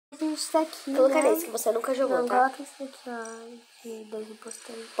esse daqui, Coloca né? nesse que você nunca jogou, Não, tá? coloca esse daqui, ó. De 2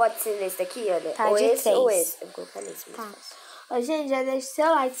 impostores. Pode ser nesse daqui, olha. Tá, ou de esse 3. ou esse. Eu vou colocar nesse, Tá. mais fácil. Ó, gente, já deixa o seu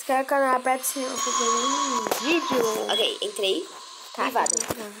like, se inscreve no canal, aperta o sininho pra ver um vídeo. Ok, entrei. Tá, Privado.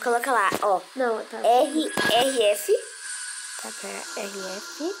 tá. Coloca lá, ó. Não, tá. RF. Tá, pera.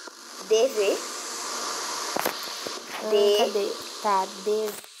 RF. DV. Cadê? Tá, D.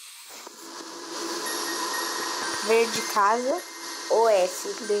 Verde casa.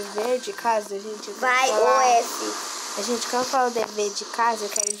 OF. Dever de casa, gente. Vai, OF. A gente, quando eu falo dever de casa, eu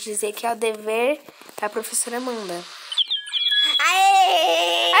quero dizer que é o dever que a professora manda.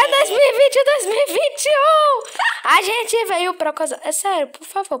 Aê! É 2020, 2021! A gente veio pra coisa. É sério, por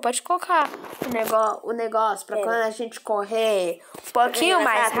favor, pode colocar o negócio pra quando a gente correr um pouquinho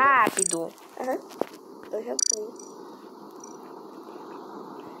mais rápido. Aham. Eu já fui.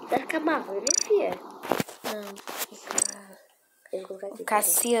 Vai ficar marrom, né, filha? Não, fica. Eu vou colocar aqui.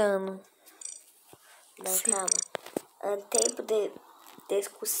 Cassiano. Não, calma. Tempo de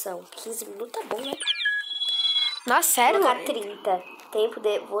discussão. 15 minutos tá bom, né? Nossa, sério? Colocar 30. Tempo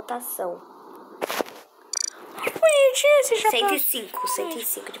de votação. Bonitinho esse chapéu.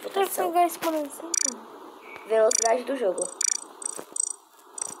 105 de Vou votação. pegar esse bonezinho. Velocidade do jogo.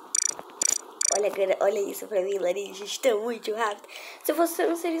 Olha isso pra mim, Larinha. A gente tá muito rápido. Se você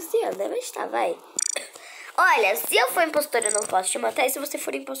não seria esse ano, né? Mas tá, vai. Olha, se eu for impostor, eu não posso te matar. E se você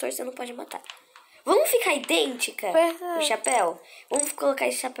for impostor, você não pode matar. Vamos ficar idêntica? O chapéu? Vamos colocar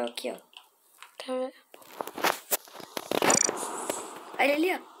esse chapéu aqui, ó. Tá vendo? Olha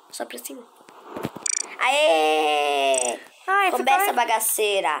ali, ó. Só pra cima. Aê! Ai, Começa ficou... a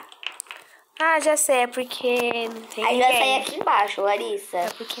bagaceira. Ah, já sei, é porque não tem Aí ninguém. vai sair aqui embaixo, Larissa. É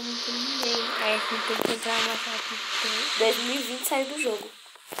porque não tem ninguém. Aí a gente tem que entrar mais rápido. 2020 saiu do jogo.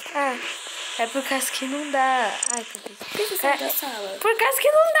 Ah, é por causa que não dá. Ai, que Por que você saiu da sala? Por causa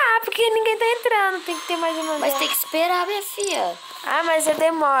que não dá, porque ninguém tá entrando. Tem que ter mais uma. Mas tem que esperar, minha filha. Ah, mas eu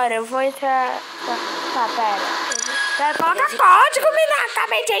demoro. Eu vou entrar. Tá, pera. Coloca código, menina.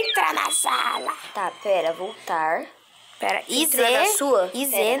 Acabei de entrar na sala. Tá, pera, voltar. Pera, IZ. Entrou na sua?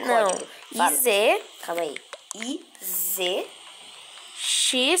 IZ, Pera, não. código. Fala. IZ. Calma aí. IZ.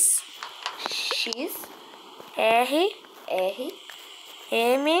 X. X. R. R.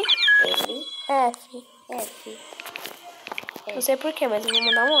 M. M. F. F. Não sei porquê, mas eu vou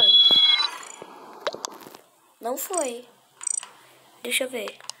mandar um oi. Não foi. Deixa eu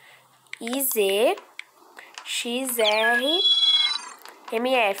ver. IZ. XR.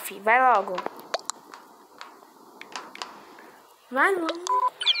 MF. Vai logo. Vai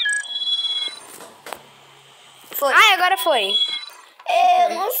logo. Foi. Ai, agora foi.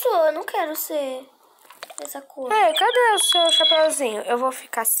 Eu não sou, eu não quero ser essa cor. Ei, cadê o seu chapéuzinho? Eu vou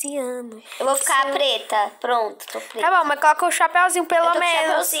ficar ciano. Eu vou ficar preta. Pronto, tô preta. Tá bom, mas coloca o chapéuzinho pelo Eu tô com menos.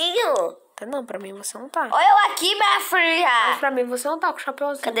 chapeuzinho. Tá, não, pra mim você não tá. Olha eu aqui, minha Mas filha. pra mim você não tá com o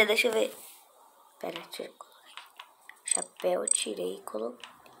chapéuzinho. Cadê? Deixa eu ver. Pera, tira. Chapéu, tirei,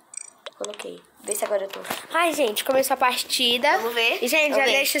 coloquei. Vê se agora eu tô. Ai, gente, começou a partida. Vamos ver? E, gente, Vamos já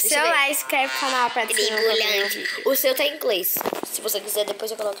ver. deixa o Deixa seu eu ver. like, se inscreve no canal, aperta o sininho. O seu tá em inglês. Se você quiser, depois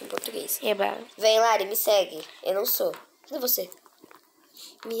eu coloco em português. Eba. Vem, Lari, me segue. Eu não sou. Cadê você?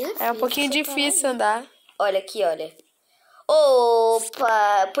 Minha filha. É um pouquinho você tá difícil aí. andar. Olha aqui, olha.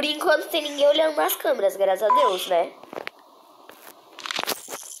 Opa! Por enquanto tem ninguém olhando nas câmeras, graças a Deus, né?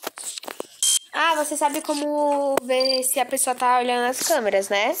 Ah, você sabe como ver se a pessoa tá olhando as câmeras,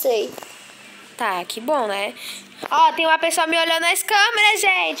 né? Sei. Tá, que bom, né? Ó, tem uma pessoa me olhando nas câmeras,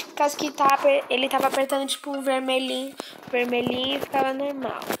 gente. Por causa que ele tava apertando, tipo, um vermelhinho. Vermelhinho e ficava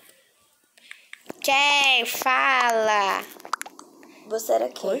normal. Quem? Fala. Você era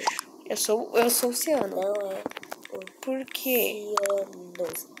quem? Oxe, eu sou o Ciano. Não é o Por quê?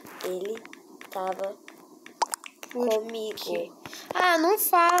 Cianos. Ele tava comigo. Ah, não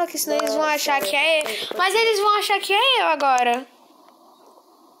fala, que senão eles vão Nossa, achar que é eu. Mas eles vão achar que é eu agora.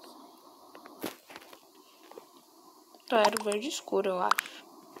 Era o verde escuro, eu acho.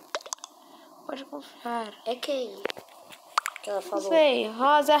 Pode confiar. É quem? Que ela Não falou. sei.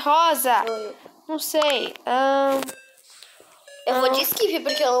 Rosa é rosa. Foi. Não sei. Eu vou de skip,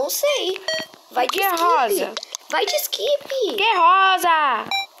 porque eu não sei. Vai de que é skip. rosa? Vai de skip. Que é rosa?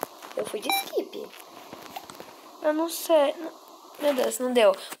 Eu fui de skip. Eu não sei. Meu Deus, não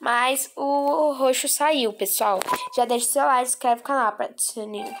deu. Mas o roxo saiu, pessoal. Já deixa o seu like, se inscreve no canal pra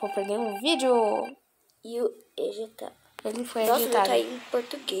não for perder um vídeo. E o editado. Ele foi Nossa, editado. não tá em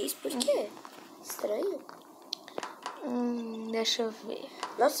português. Por quê? Estranho. Deixa eu ver.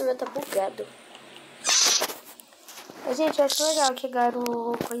 Nossa, o meu tá bugado. Gente, eu acho legal que agora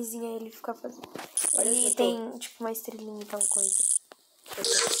o coisinha ele fica fazendo. Olha, Ele eu tô- tem tipo uma estrelinha e tal coisa. Eu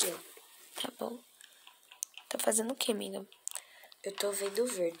tô aqui, ó. Tá bom. Tá fazendo o que, amiga? Eu tô vendo o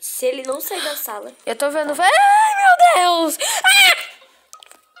verde. Se ele não sair da sala... Eu tô vendo... Tá. Ai, meu Deus! Ah!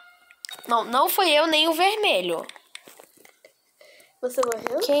 Não, não fui eu nem o vermelho. Você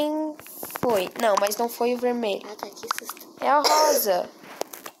morreu? Quem foi? Não, mas não foi o vermelho. Ah, tá aqui, susto. É o rosa.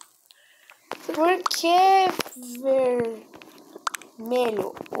 Por que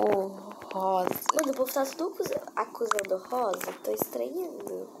vermelho o rosa? Mano, o povo tá tudo acusando o rosa. Tô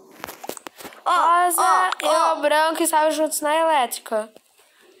estranhando. Rosa e o branco estavam juntos na elétrica.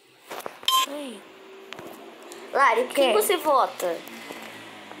 Ai. Lari, quem você vota?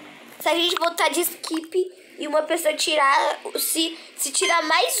 Se a gente votar de skip e uma pessoa tirar... Se tirar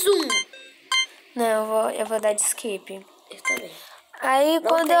mais um. Não, eu vou dar de skip. Eu também. Aí,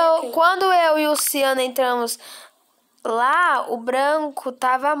 quando eu e o Ciano entramos lá, o branco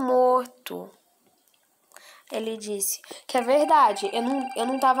tava morto. Ele disse que é verdade. Eu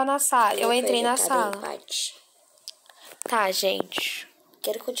não tava na sala. Eu entrei na sala. Tá, gente.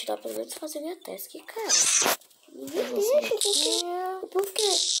 Quero continuar pelo menos fazendo minha task, cara. Por quê?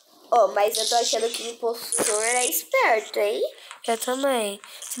 Mas eu tô achando que o impostor é esperto, hein? Eu também.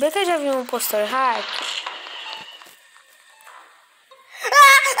 Se bem que eu já vi um impostor hack.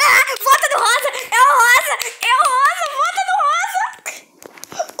 Vota no rosa! É o rosa! É o rosa! Vota no rosa!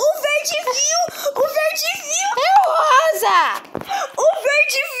 O verde viu! O verde viu! É o rosa! O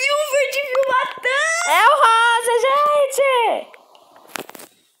verde viu matando! É o rosa, gente!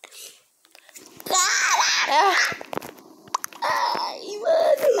 Caraca! Ai,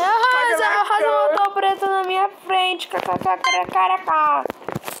 mano! É o rosa botou preto na minha frente. Caraca.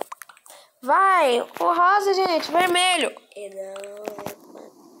 Vai, o rosa, gente, vermelho.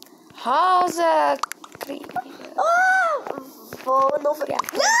 Rosa. Vou no vermelho.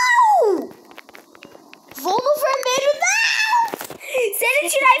 Não! Vou no vermelho, não! Se ele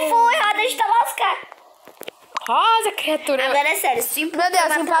tirar e for errado, a gente tá lascado. Rosa, criatura. Agora é sério, se o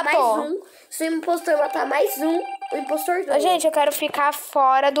impostor matar mais um, se o impostor matar mais um, o impostor ganha. Gente, eu quero ficar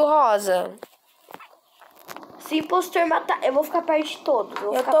fora do rosa. Se o impostor matar, eu vou ficar perto de todos.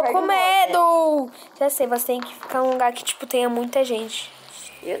 Eu tô com medo. Já sei, você tem que ficar num lugar que, tipo, tenha muita gente.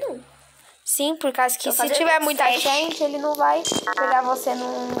 Eu não. Sim, por causa que se tiver muita gente, ele não vai pegar você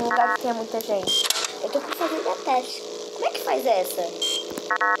num lugar que tenha muita gente. Eu tô fazendo a teste. Como é que faz essa?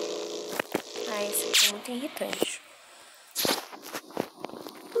 Ai, isso aqui é muito irritante.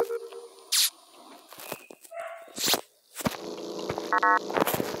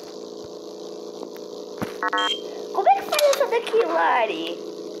 Como é que faz essa daqui, Lari?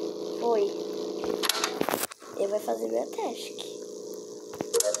 Oi. Ele vai fazer minha teste.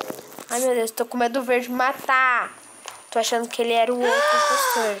 Ai, meu Deus, tô com medo do verde me matar. Tô achando que ele era o outro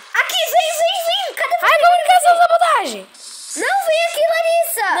impostor. Aqui, vem. Cadê você? Ai, comunicação, sabotagem. Não, vem aqui,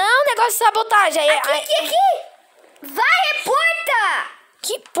 Larissa. Não, negócio de sabotagem. Aqui. Vai, reporta.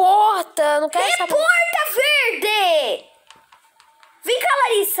 Que porta? Não quero saber. Reporta, verde. Vem cá,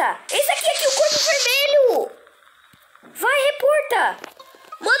 Larissa. Esse aqui é o corpo vermelho. Vai, reporta.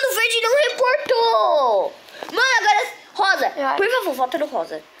 Mano, o verde não reportou. Mano, agora... Rosa, por favor, volta no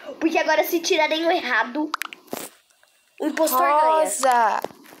rosa. Porque agora se tirarem o errado, o impostor ganha.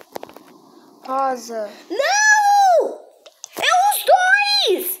 Rosa. Não! É os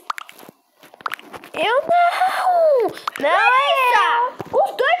dois! Eu não! Larissa! Os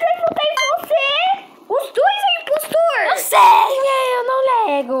dois vão votar em você! Os dois é o impostor! Eu sei, eu não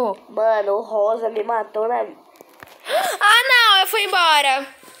lego. Mano, o rosa me matou na... Ah, não, eu fui embora.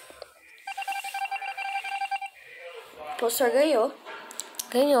 O impostor ganhou.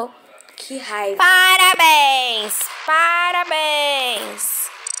 Ganhou. Que raiva. Parabéns!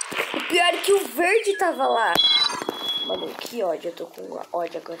 O pior é que o verde tava lá. Mano, que ódio. Eu tô com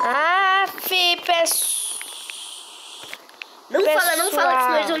ódio agora. Não fala que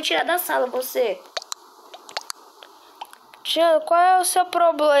senão eles vão tirar da sala você. Tiane, qual é o seu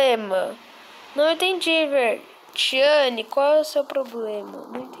problema? Não entendi, velho. Tiane, qual é o seu problema?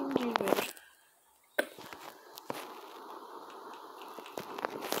 Não entendi, velho.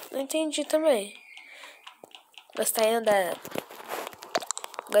 Não entendi também. Você tá indo da...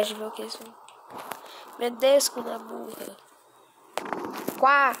 Gosto de ver o que é isso. Meu Deus, como é burra.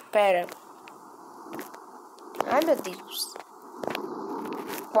 Pera. Ai, meu Deus.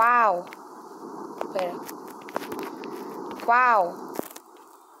 Pera.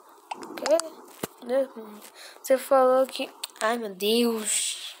 Você falou que... Ai, meu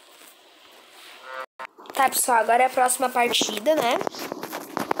Deus. Tá, pessoal, agora é a próxima partida, né?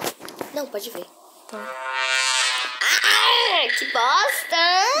 Não, pode ver. Tá. Que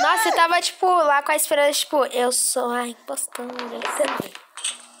bosta! Nossa, eu tava, tipo, lá com a esperança, tipo, eu sou a impostora.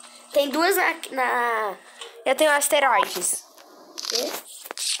 Tem duas na... Eu tenho asteroides. Quê?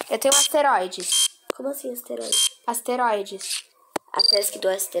 Eu tenho asteroides. Como assim asteroide? Asteroides. A task do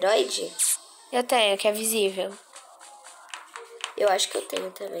asteroide? Eu tenho, que é visível. Eu acho que eu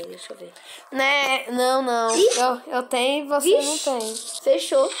tenho também, deixa eu ver. Né? Não. Eu tenho e você Vixe. não tem.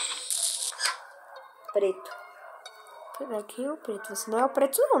 Fechou. Preto. Aqui é o preto. Você não é o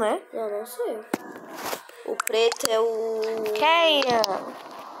preto não, né? Não sou eu. O preto é o... Quem?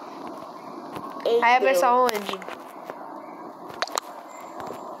 Aí a pessoa onde?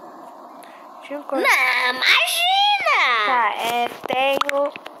 Não, imagina! Tá,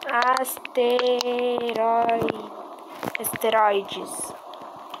 tenho asteroides.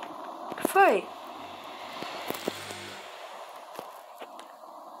 O que foi?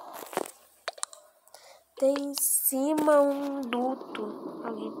 Tem em cima um duto.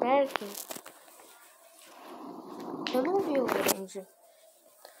 Alguém perto? Eu não vi o grande.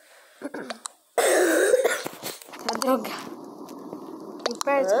 Cadê o gato? Aqui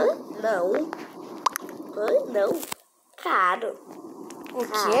perto? Não. Não. Caro. O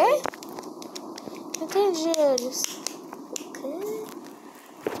quê? Não entendi eles. O quê?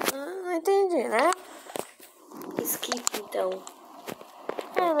 Não entendi, né? Skip, então.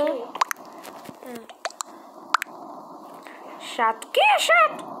 Né? Chato. Quem é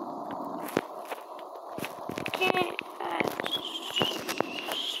chato? Quem é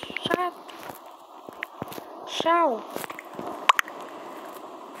chato? Tchau.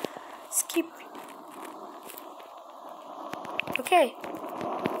 Skip. Ok.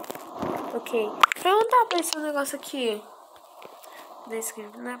 Perguntar pra esse negócio aqui.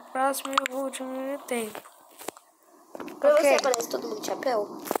 Descrever na próxima e último tempo. Pra você aparece todo mundo de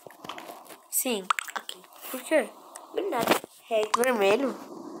chapéu? Sim. Ok. Por quê? Nada. Vermelho?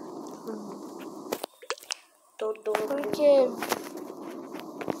 Todo Por que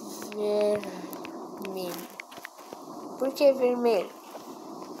vermelho? Por que vermelho?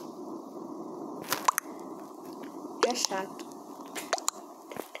 É chato.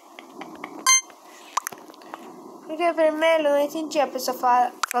 Por que vermelho? Não entendi. A pessoa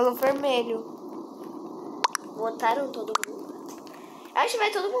falou vermelho. Votaram todo mundo. Acho que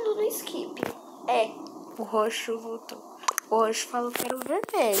vai todo mundo no skip. É. O roxo votou. O roxo falou que era o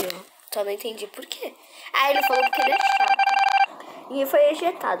vermelho. Só não entendi por quê. Ah, ele falou porque ele é chato. E foi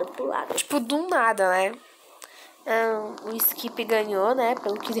ejetado pro lado. Tipo, do nada, né? O skip ganhou, né?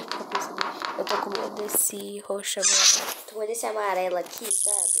 Pelo que deu pra perceber. Eu tô com medo desse roxo agora. Tô com medo desse amarelo aqui,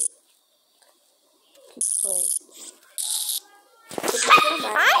 sabe? O que foi?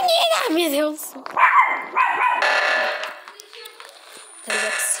 Ai, Ai, meu Deus! Tá de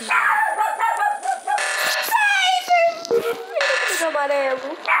oxigênio. do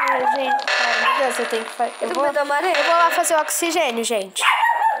amarelo. Ai, gente, meu Deus, eu tenho que fazer. Eu vou lá fazer o oxigênio, gente.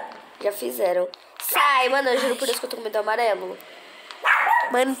 Já fizeram. Sai, mano, eu juro por Deus que eu tô com medo do amarelo.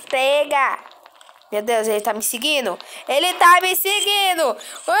 Manteiga! Meu Deus, ele tá me seguindo? Ele tá me seguindo!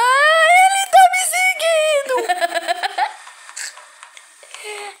 Ele tá me seguindo!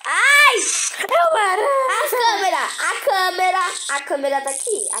 Ai! É o laranja! A câmera tá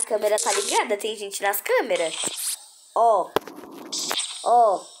aqui. A câmera tá ligada, tem gente nas câmeras. Ó.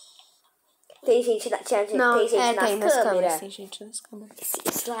 Tem gente, tem gente nas câmeras. Tem gente nas câmeras.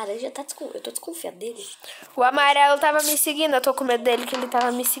 Esse laranja tá eu tô desconfiada dele. O amarelo tava me seguindo, eu tô com medo dele que ele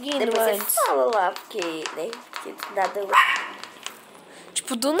tava me seguindo Depois antes. você fala lá, porque, né? Porque nada...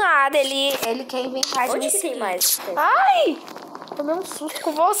 Tipo, do nada, ele quer inventar de me Onde que seguir. tem mais? Ai! Tomei um susto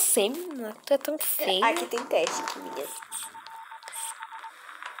com você, menina. Tu é tão feia. Aqui tem teste, minha.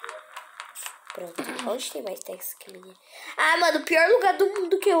 Pronto. Onde tem mais teste que minha? Ah, mano, o pior lugar do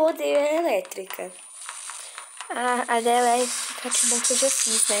mundo que eu odeio é a elétrica. A da elétrica, que bom que eu já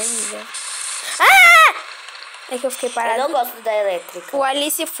fiz, né, amiga? Ah! É que eu fiquei parada. Eu não gosto da elétrica. O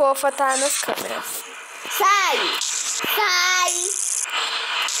Alice Fofa tá nas câmeras. Sai!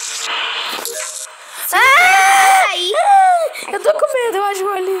 Ai! Eu tô com medo, eu acho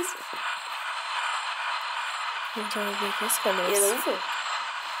o Alice. Então eu vou ver aqui as câmeras. Eu não vou.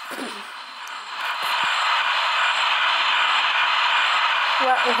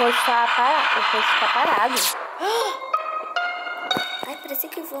 O rosto tá parado. Ai, parece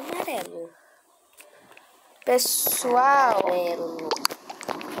que eu vou amarelo. Pessoal. Amarelo.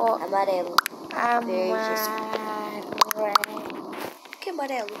 Ó, Amarelo. Verde. O que é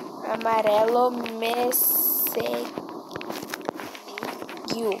amarelo? Amarelo me seguiu.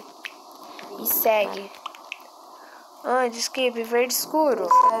 E segue. Onde? Skip, verde escuro.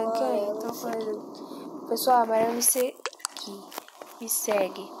 Ok, então foi. Pessoal, amarelo me seguiu. segue. Me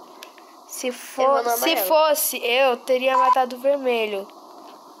segue. Se vou no amarelo. fosse eu, teria matado o vermelho.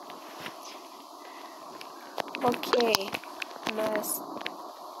 Ok. Mas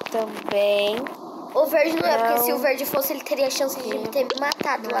também... O verde não é, porque se o verde fosse, ele teria a chance de ele ter me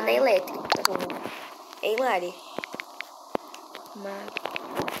matado lá na elétrica. Hein, Lari?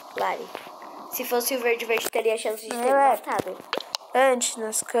 Lari. Se fosse o verde teria a chance de ter me matado. Antes,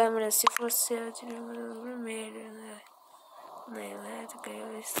 nas câmeras, se fosse eu, teria matado o vermelho, né? Na elétrica,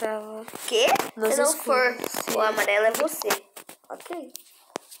 eu estava... Quê? Se não for o amarelo, é você. Ok.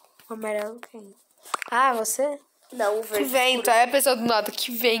 O amarelo quem? Ah, você? Não, o verde. Que vento. Aí a pessoa do nada,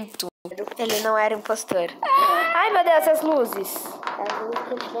 que vento. Ele não era impostor. Ai, meu Deus, essas luzes. As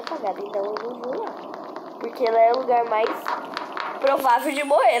luzes estão apagadas, então eu não vou lá. Porque lá é o lugar mais provável de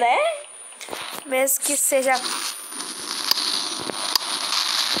morrer, né? Mesmo que seja...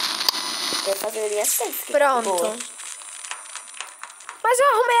 Vai fazer a minha chance. Pronto. Mas eu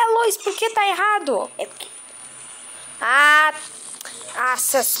arrumei a luz, por que tá errado? É porque...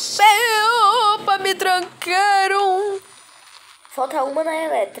 Essas opa, me trancaram. Falta uma na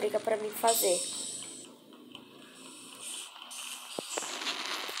elétrica pra mim fazer.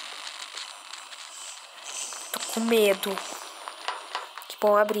 Tô com medo. Que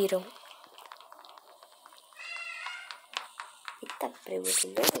bom, abriram. Eita, prego,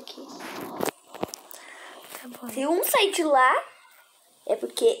 tem dois aqui. Tá bom. Se um sair de lá, é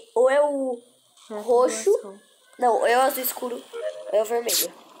porque ou é o roxo... Não, ou é o azul escuro, ou é o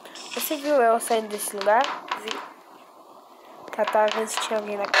vermelho. Você viu eu saindo desse lugar? Vi. Tava vendo se tinha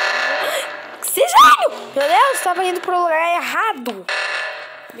alguém na casa. Cisânio! Meu Deus, tava indo pro lugar errado.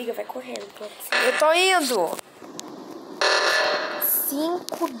 Amiga, vai correndo. Eu tô indo.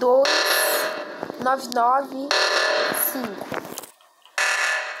 5, 2, 9, 9, 5.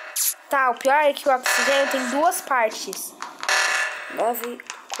 Tá, o pior é que o oxigênio tem duas partes. 9,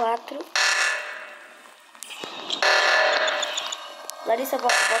 4. Larissa,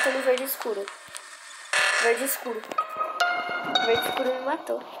 bota no verde escuro. Verde escuro. Verde escuro me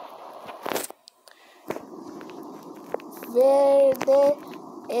matou. Verde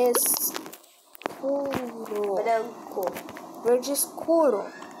escuro. Branco. Verde escuro.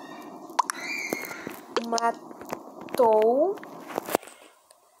 Matou.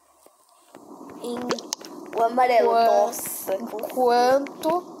 O amarelo. Nossa.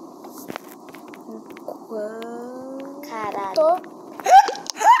 Enquanto. Caralho.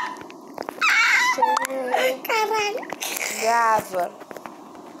 Caralho. Gava.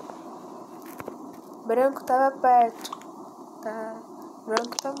 Branco tava perto. Tá.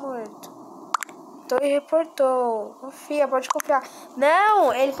 Branco tá morto. Torre reportou. Confia, pode confiar.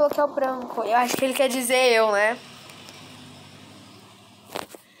 Não, ele falou que é o branco. Eu acho que ele quer dizer eu, né?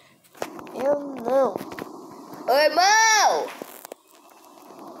 Eu não. Ô, irmão!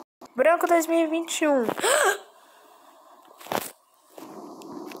 Branco 2021.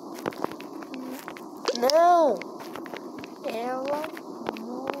 Não. Ela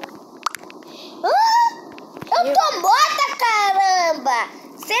Eu tô morta, caramba!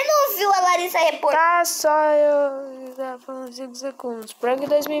 Você não viu a Larissa reportar? tá só eu tava falando 5 segundos. Branco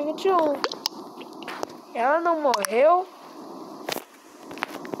 2021. Ela não morreu.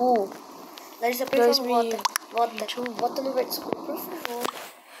 Larissa, por favor, vota no verde escuro, por favor.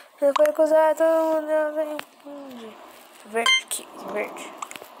 Não foi acusado, todo mundo. Verde.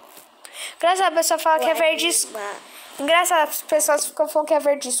 Engraçado, a pessoa fala que é verde escuro. Engraçado, as pessoas ficam falando que é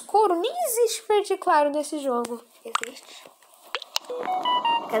verde escuro. Nem existe verde claro nesse jogo. Existe.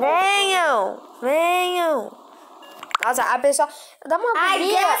 Venham. Nossa, a pessoa dá uma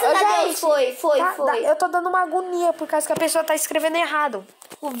agonia. Foi. Eu tô dando uma agonia por causa que a pessoa tá escrevendo errado.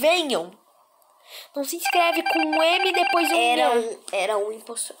 O venham. Não se escreve com um M depois um M. Era um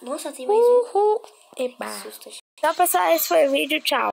impostor. Nossa, tem mais um. Eba. Então, pessoal, esse foi o vídeo. Tchau.